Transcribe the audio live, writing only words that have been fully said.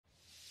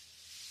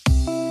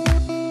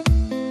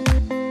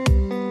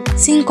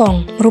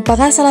Singkong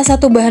merupakan salah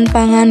satu bahan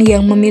pangan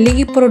yang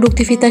memiliki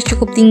produktivitas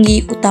cukup tinggi,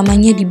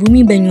 utamanya di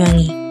bumi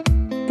Banyuwangi.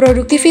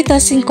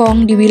 Produktivitas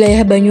singkong di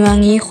wilayah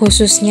Banyuwangi,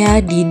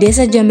 khususnya di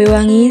Desa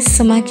Jambewangi,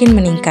 semakin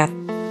meningkat.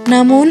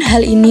 Namun,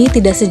 hal ini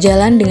tidak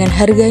sejalan dengan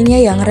harganya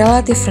yang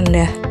relatif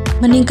rendah.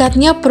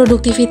 Meningkatnya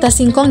produktivitas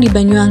singkong di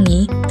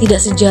Banyuwangi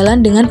tidak sejalan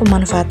dengan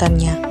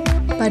pemanfaatannya.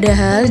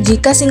 Padahal,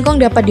 jika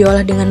singkong dapat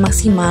diolah dengan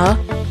maksimal,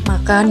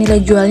 maka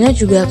nilai jualnya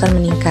juga akan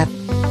meningkat.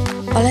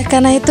 Oleh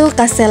karena itu,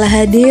 Castella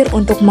hadir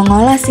untuk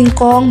mengolah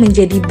singkong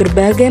menjadi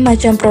berbagai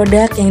macam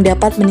produk yang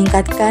dapat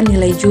meningkatkan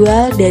nilai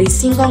jual dari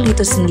singkong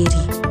itu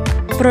sendiri.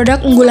 Produk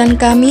unggulan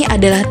kami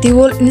adalah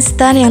tiwul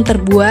instan yang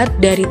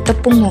terbuat dari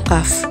tepung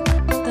mocaf.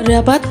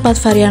 Terdapat 4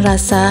 varian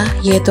rasa,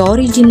 yaitu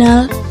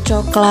original,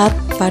 coklat,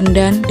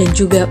 pandan, dan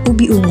juga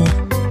ubi ungu.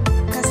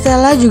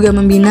 Castella juga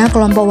membina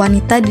kelompok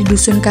wanita di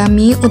dusun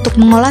kami untuk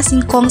mengolah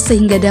singkong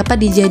sehingga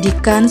dapat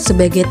dijadikan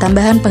sebagai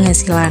tambahan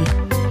penghasilan.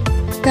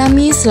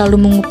 Kami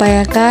selalu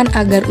mengupayakan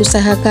agar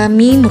usaha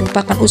kami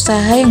merupakan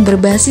usaha yang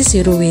berbasis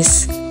zero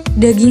waste.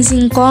 Daging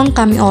singkong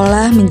kami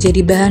olah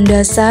menjadi bahan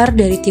dasar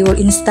dari tiwul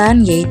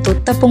instan, yaitu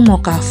tepung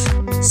mocaf.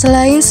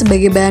 Selain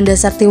sebagai bahan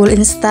dasar tiwul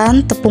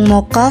instan, tepung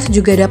mocaf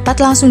juga dapat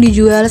langsung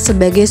dijual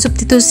sebagai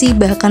substitusi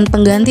bahkan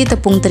pengganti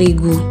tepung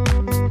terigu.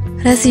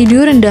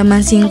 Residu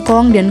rendaman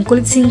singkong dan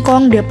kulit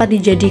singkong dapat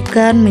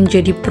dijadikan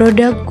menjadi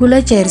produk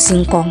gula cair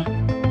singkong.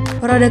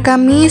 Produk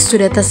kami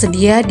sudah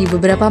tersedia di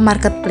beberapa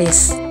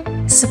marketplace,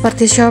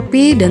 seperti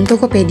Shopee dan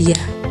Tokopedia.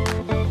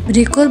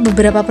 Berikut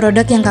beberapa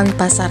produk yang kami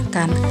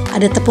pasarkan.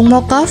 Ada tepung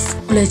mocaf,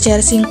 gula cair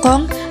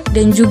singkong,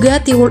 dan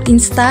juga tiwul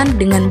instan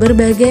dengan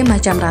berbagai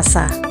macam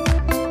rasa.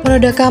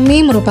 Produk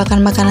kami merupakan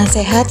makanan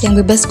sehat yang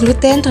bebas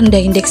gluten, rendah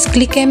indeks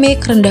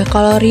glikemik, rendah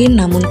kalori,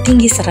 namun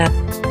tinggi serat.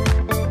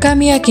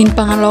 Kami yakin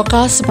pangan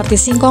lokal seperti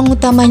singkong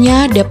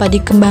utamanya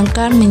dapat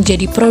dikembangkan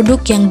menjadi produk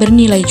yang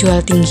bernilai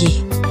jual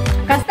tinggi.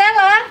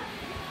 Castella,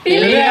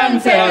 pilihan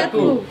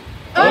sehatku.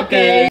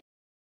 Oke.